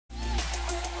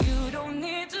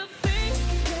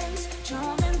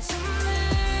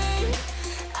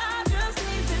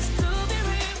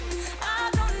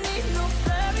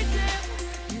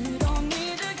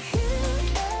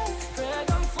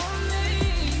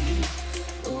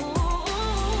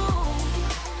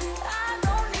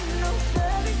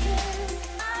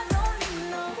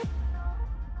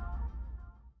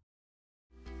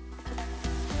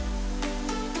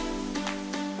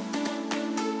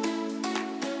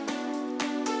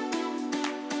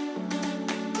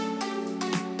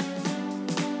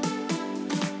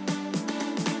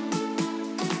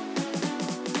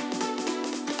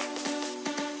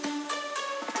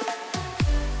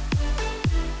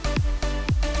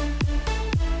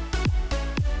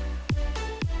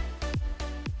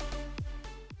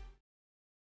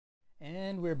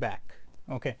And we're back.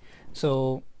 Okay,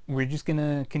 so we're just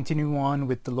gonna continue on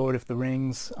with the Lord of the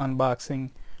Rings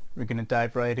unboxing. We're gonna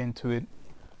dive right into it.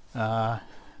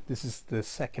 This is the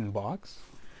second box.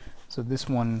 So this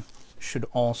one should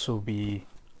also be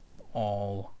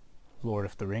all Lord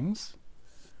of the Rings.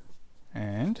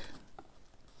 And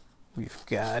we've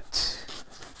got...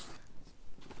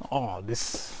 oh,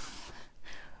 this...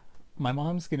 my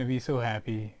mom's gonna be so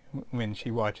happy when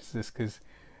she watches this, because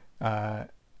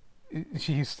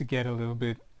she used to get a little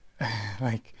bit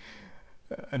like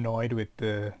annoyed with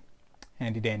the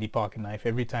handy dandy pocket knife.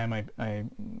 Every time I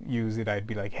use it, I'd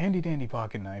be like, handy dandy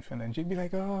pocket knife, and then she'd be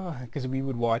like, oh, because we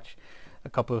would watch a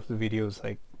couple of the videos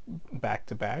like back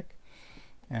to back,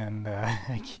 and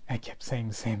I kept saying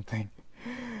the same thing.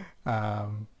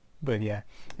 But yeah,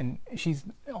 and she's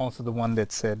also the one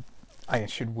that said I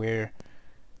should wear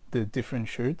the different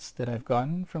shirts that I've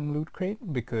gotten from Loot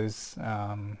Crate, because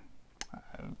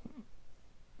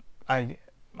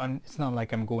it's not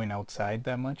like I'm going outside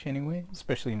that much anyway,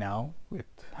 especially now with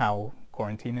how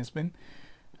quarantine has been,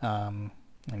 and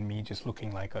me just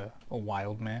looking like a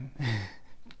wild man,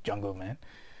 jungle man.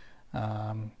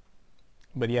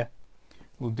 But yeah,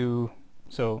 we'll do,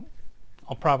 so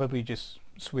I'll probably just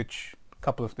switch a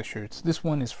couple of the shirts. This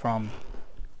one is from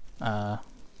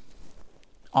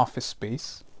Office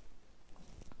Space.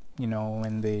 You know,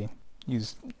 when they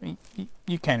use,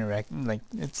 you kind of like,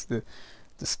 it's the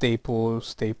stapler,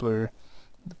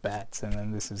 the bats, and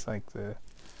then this is like the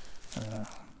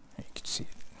you can see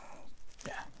it,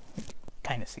 yeah, you can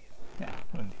kind of see it, yeah,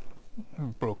 when they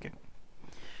broke it.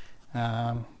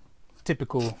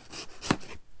 Typical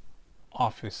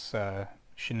office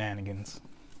shenanigans.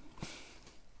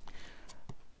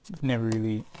 I've never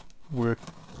really worked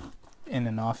in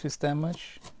an office that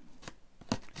much.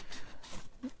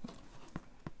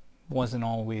 Wasn't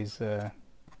always I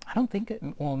don't think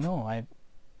well, no,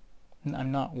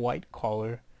 I'm not white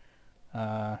collar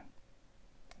in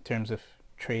terms of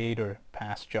trade or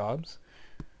past jobs.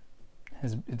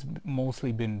 It's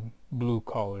mostly been blue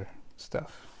collar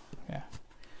stuff. Yeah,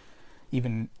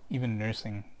 even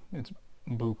nursing, it's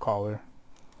blue collar,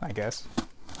 I guess.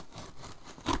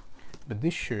 But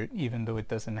this shirt, even though it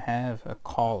doesn't have a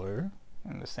collar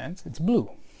in the sense, it's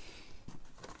blue.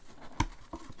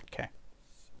 Okay,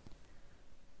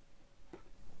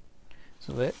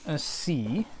 so let us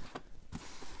see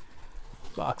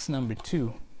box number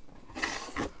 2,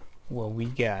 what we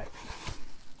got.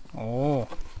 Oh,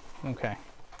 okay.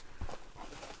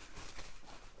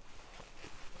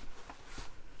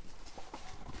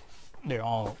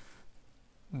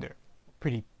 They're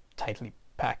pretty tightly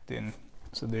packed in.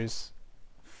 So there's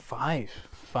five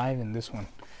in this one.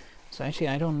 So actually,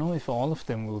 I don't know if all of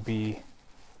them will be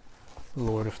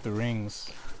Lord of the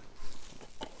Rings.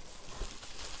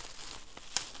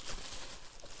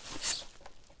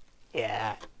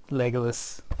 Yeah,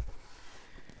 Legolas,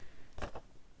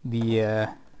 the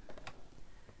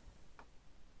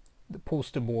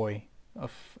poster boy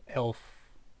of elf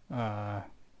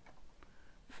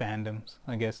fandoms,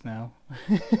 I guess now.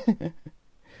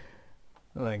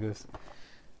 Legolas,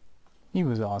 he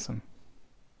was awesome.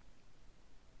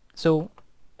 So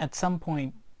at some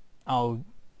point I'll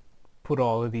put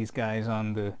all of these guys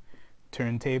on the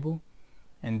turntable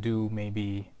and do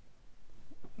maybe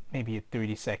a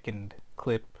 30-second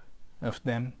clip of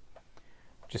them,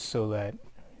 just so that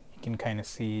you can kind of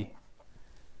see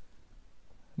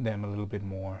them a little bit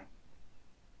more.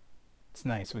 It's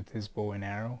nice with his bow and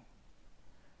arrow.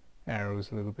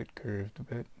 Arrow's a little bit curved a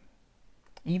bit.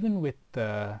 Even with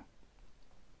a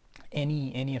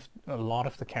lot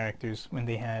of the characters, when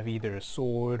they have either a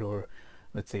sword or,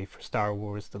 let's say for Star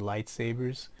Wars, the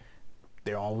lightsabers,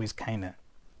 they're always kind of,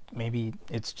 maybe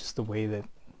it's just the way that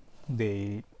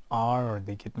they are, or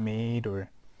they get made, or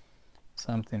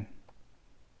something.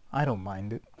 I don't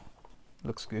mind it.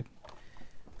 Looks good.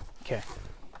 Okay.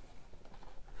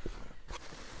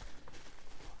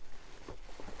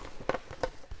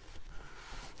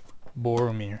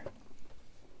 Boromir.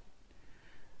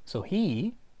 So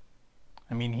he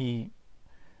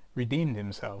redeemed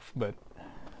himself, but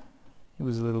he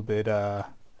was a little bit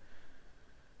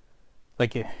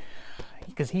like,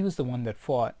 because he was the one that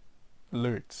fought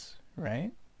Lurtz,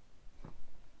 right?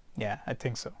 Yeah, I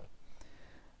think so.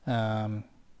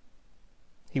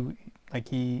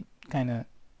 He kind of,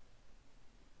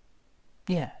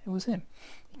 yeah, it was him.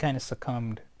 He kind of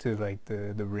succumbed to like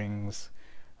the rings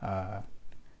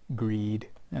greed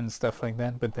and stuff like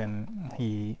that, but then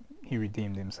he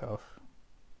redeemed himself,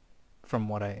 from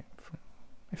what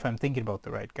if I'm thinking about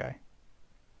the right guy.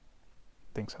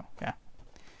 I think so, yeah.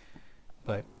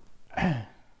 But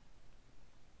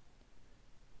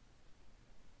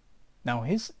Now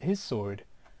his sword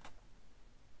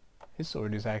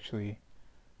is actually,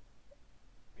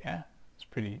 yeah,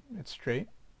 it's straight.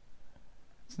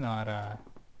 It's not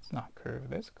curved.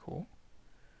 That's cool.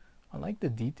 I like the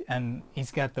detail, and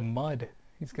he's got the mud.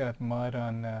 He's got mud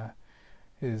on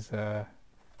his.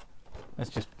 Let's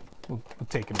just we'll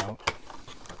take him out.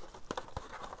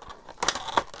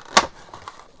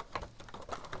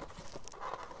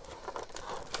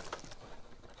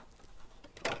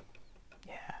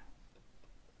 Yeah.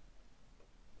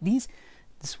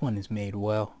 This one is made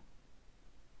well.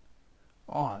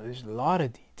 Oh, there's a lot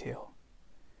of detail.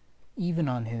 Even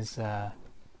on his, alright.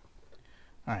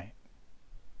 I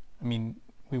mean,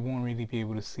 we won't really be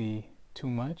able to see too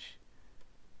much.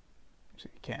 So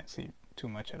you can't see too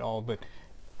much at all, but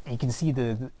you can see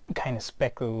the kind of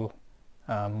speckle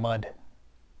mud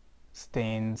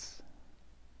stains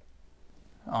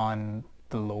on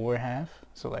the lower half.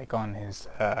 So like on his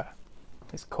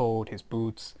coat, his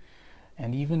boots,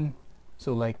 and even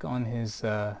so like on his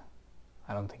I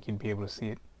don't think you'd be able to see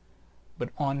it, but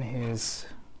on his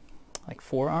like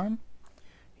forearm,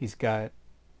 he's got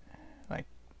like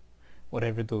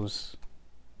whatever those,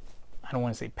 I don't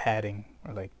want to say padding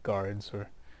or like guards or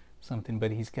something,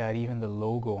 but he's got even the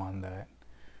logo on that.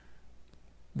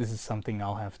 This is something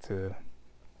I'll have to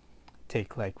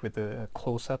take like with a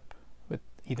close-up with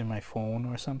either my phone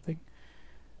or something.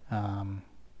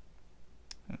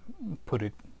 Put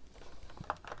it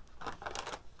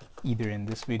either in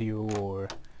this video or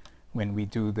when we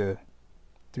do the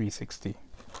 360.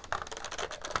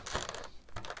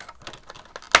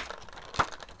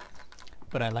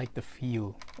 But I like the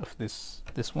feel of this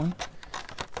one.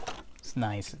 It's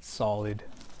nice, it's solid.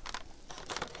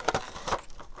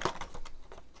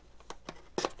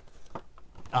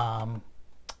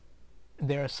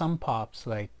 There are some pops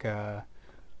like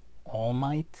All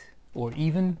Might, or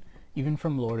even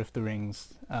from Lord of the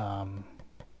Rings.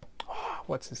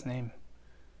 What's his name?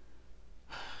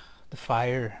 The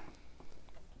fire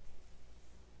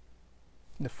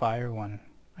one.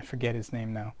 I forget his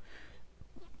name now.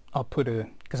 I'll put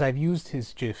because I've used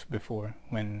his GIF before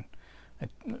when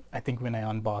I think when I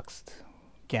unboxed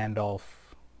Gandalf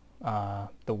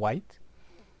the White.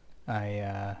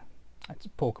 I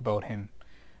spoke about him,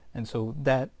 and so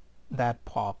that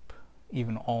pop,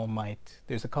 even All Might,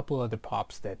 there's a couple other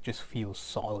pops that just feel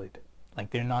solid.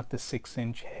 Like they're not the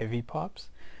 6-inch heavy pops,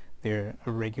 they're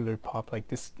a regular pop like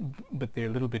this, but they're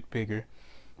a little bit bigger.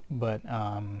 But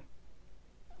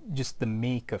just the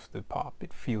make of the pop,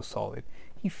 it feels solid.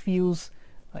 He feels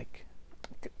like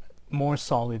more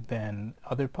solid than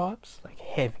other pops, like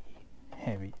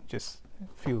heavy. Just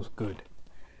feels good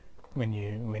when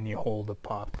you hold the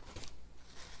pop.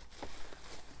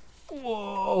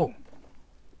 Whoa!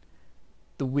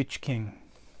 The Witch King.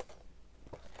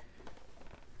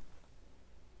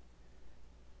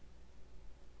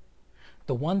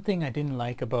 The one thing I didn't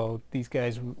like about these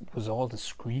guys was all the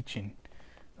screeching.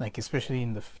 Like especially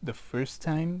in the first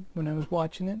time when I was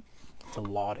watching it, it's a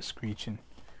lot of screeching.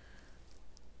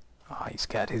 Ah, he's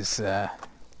got his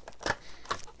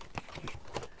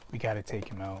we gotta take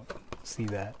him out. See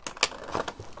that?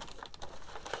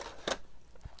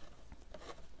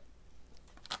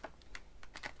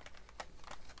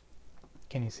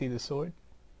 Can you see the sword?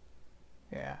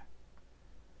 Yeah.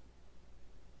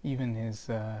 Even his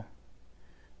the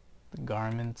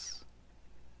garments,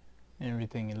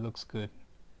 everything, it looks good.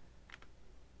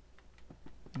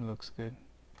 It looks good.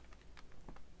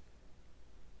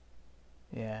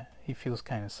 Yeah, he feels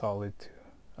kind of solid too.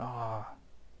 Ah,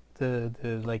 the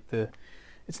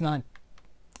it's not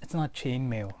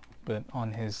chainmail, but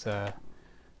on his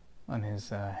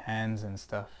hands and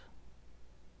stuff,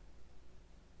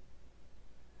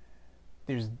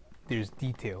 there's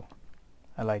detail.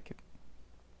 I like it.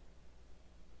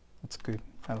 It's good.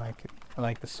 I like it. I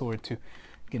like the sword too.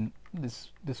 Again, this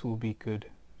will be good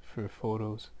for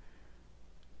photos.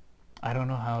 I don't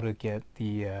know how to get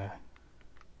the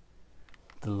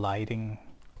lighting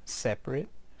separate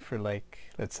for, like,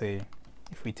 let's say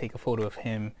if we take a photo of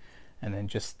him and then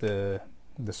just the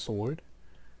sword,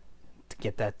 to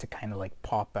get that to kind of like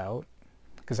pop out,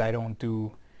 because I don't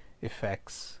do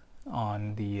effects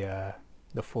on the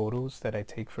photos that I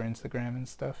take for Instagram and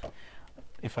stuff.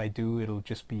 If I do, it'll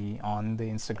just be on the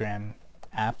Instagram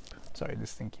app. Sorry,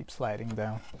 this thing keeps sliding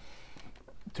down.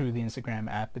 Through the Instagram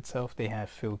app itself, they have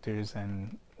filters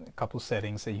and a couple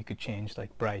settings that you could change,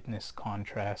 like brightness,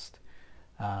 contrast,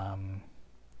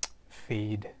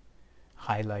 fade,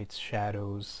 highlights,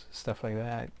 shadows, stuff like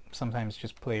that. Sometimes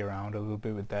just play around a little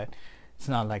bit with that. It's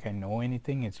not like I know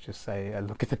anything, it's just I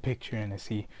look at the picture and I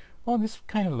see, oh, this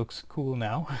kind of looks cool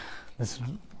now. That's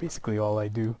basically all I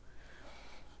do.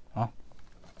 Oh.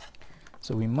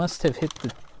 So we must have hit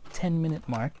the 10-minute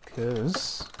mark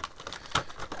because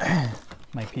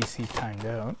my PC timed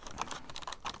out.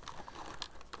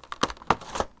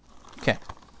 Okay.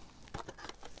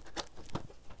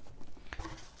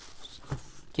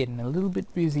 Getting a little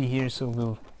bit busy here, so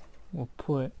we'll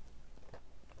put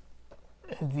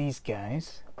these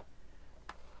guys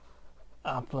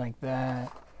up like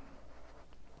that.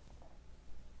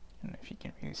 I don't know if you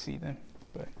can really see them,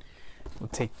 but we'll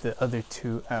take the other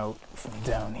two out from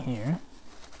down here.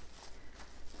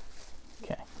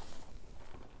 Okay.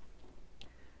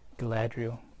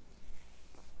 Galadriel.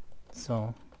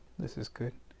 So this is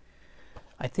good.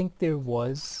 I think there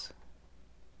was,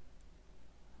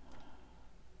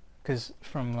 because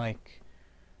from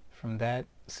that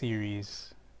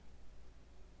series,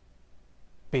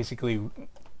 basically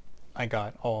I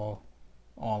got all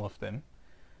of them.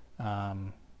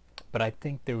 But I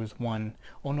think there was one,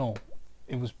 oh no,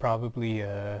 it was probably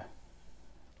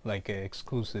like an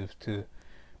exclusive to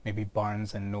maybe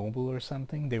Barnes and Noble or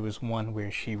something. There was one where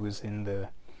she was in the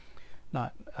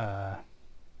not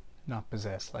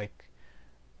possessed, like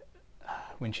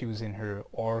when she was in her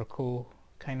oracle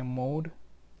kind of mode.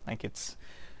 Like it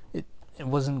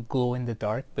wasn't glow in the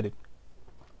dark, but it,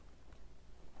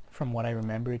 from what I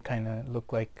remember, it kind of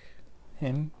looked like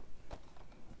him,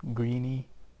 greeny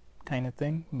kind of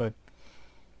thing, but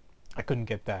I couldn't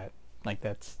get that. Like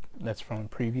that's from a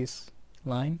previous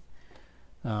line,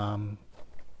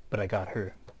 but I got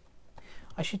her.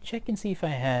 I should check and see if I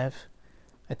have,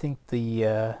 I think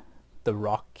the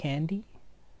rock candy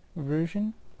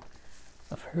version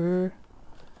of her.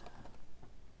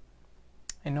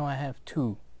 I know I have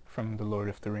two from the Lord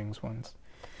of the Rings ones,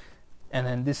 and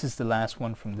then this is the last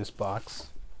one from this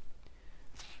box,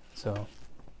 so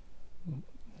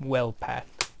well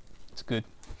packed. It's good.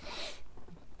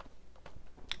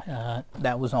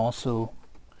 That was also,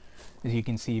 as you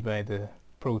can see by the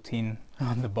protein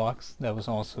on the box, that was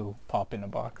also pop in a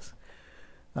box.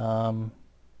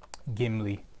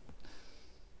 Gimli,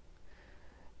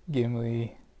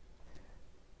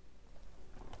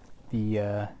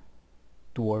 the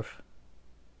dwarf,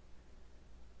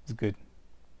 is good.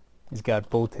 He's got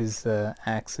both his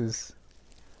axes.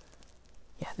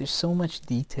 Yeah, there's so much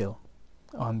detail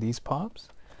on these pops,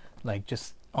 like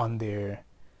just on the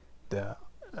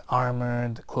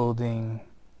armor, the clothing.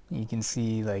 You can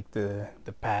see like the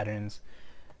patterns.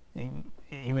 And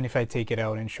even if I take it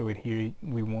out and show it here,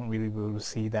 we won't really be able to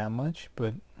see that much,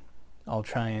 but I'll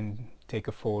try and take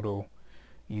a photo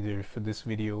either for this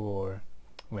video or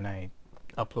when I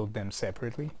upload them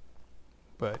separately.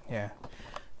 But yeah,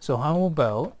 so how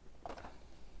about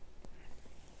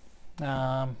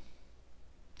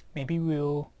maybe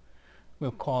we'll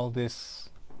call this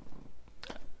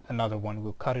another one.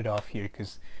 We'll cut it off here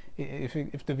because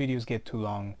if the videos get too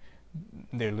long,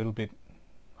 they're a little bit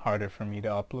harder for me to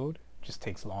upload. It just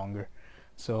takes longer.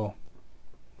 So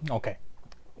okay,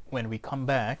 when we come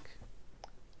back,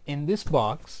 in this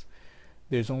box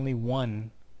there's only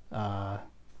one,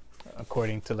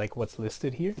 according to like what's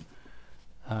listed here,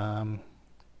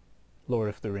 Lord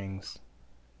of the Rings.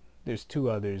 There's two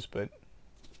others, but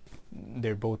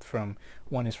they're both from,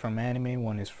 one is from anime,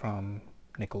 one is from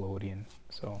Nickelodeon.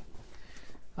 So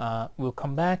we'll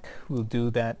come back, we'll do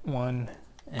that one,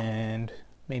 and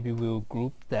maybe we'll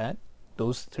group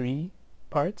those three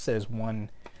parts as one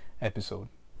episode,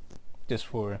 just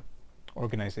for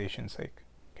organization's sake.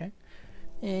 Okay?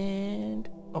 And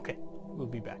okay, we'll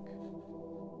be back.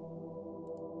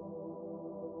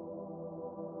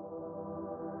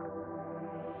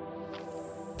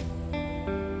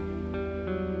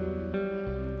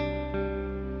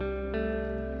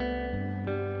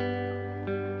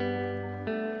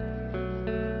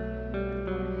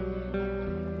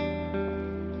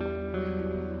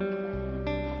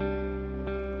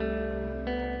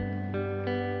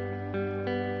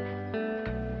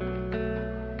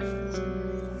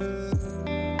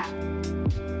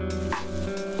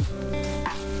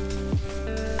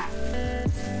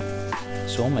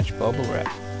 So much bubble wrap.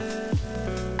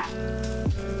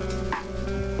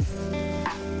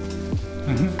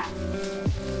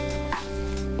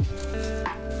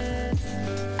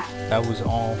 That was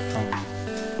all from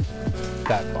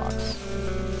that box.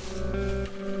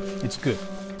 It's good.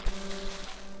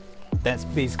 That's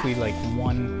basically like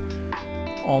one,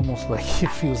 almost like it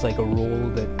feels like a roll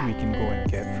that we can go and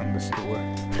get from the store.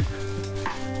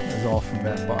 It's all from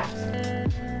that box.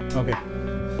 Okay.